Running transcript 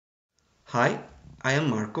Hi, I am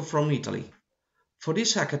Marco from Italy. For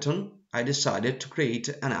this hackathon, I decided to create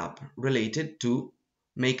an app related to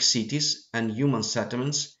make cities and human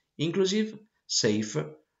settlements inclusive, safe,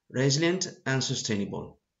 resilient and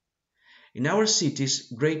sustainable. In our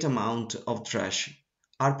cities, great amount of trash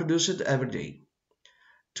are produced every day.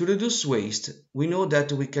 To reduce waste, we know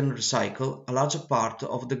that we can recycle a large part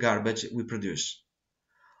of the garbage we produce.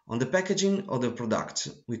 On the packaging of the products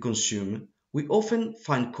we consume, we often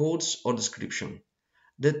find codes or descriptions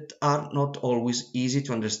that are not always easy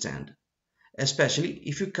to understand, especially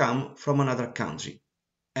if you come from another country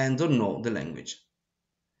and don't know the language.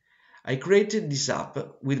 I created this app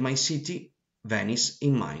with my city, Venice,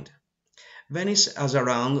 in mind. Venice has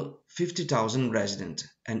around 50,000 residents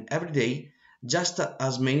and every day just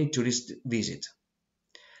as many tourists visit.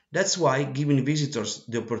 That's why giving visitors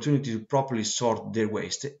the opportunity to properly sort their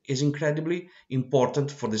waste is incredibly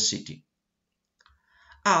important for the city.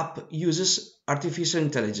 App uses artificial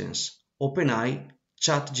intelligence, OpenAI,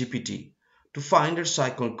 ChatGPT, to find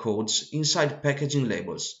recycled codes inside packaging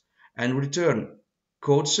labels and return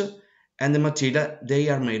codes and the material they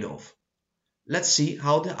are made of. Let's see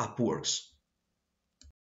how the app works.